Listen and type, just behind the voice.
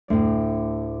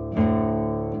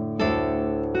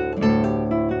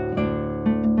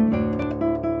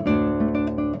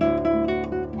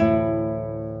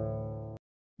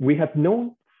We have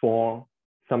known for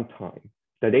some time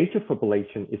that atrial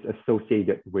fibrillation is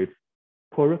associated with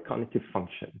poorer cognitive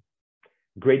function,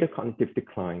 greater cognitive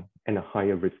decline, and a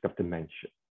higher risk of dementia.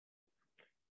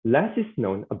 Less is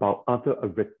known about other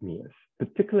arrhythmias,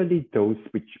 particularly those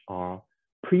which are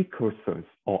precursors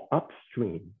or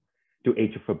upstream to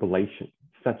atrial fibrillation,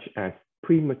 such as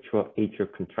premature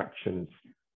atrial contractions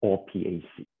or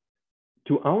PAC.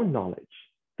 To our knowledge,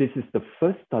 this is the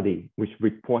first study which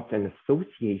reports an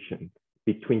association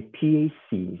between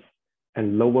PACs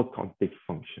and lower cognitive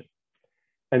function.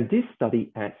 And this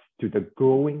study adds to the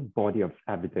growing body of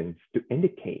evidence to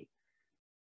indicate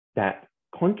that,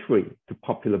 contrary to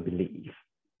popular belief,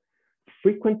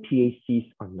 frequent PACs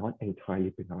are not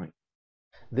entirely benign.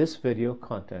 This video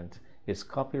content is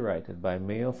copyrighted by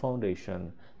Mayo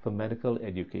Foundation for Medical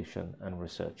Education and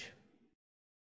Research.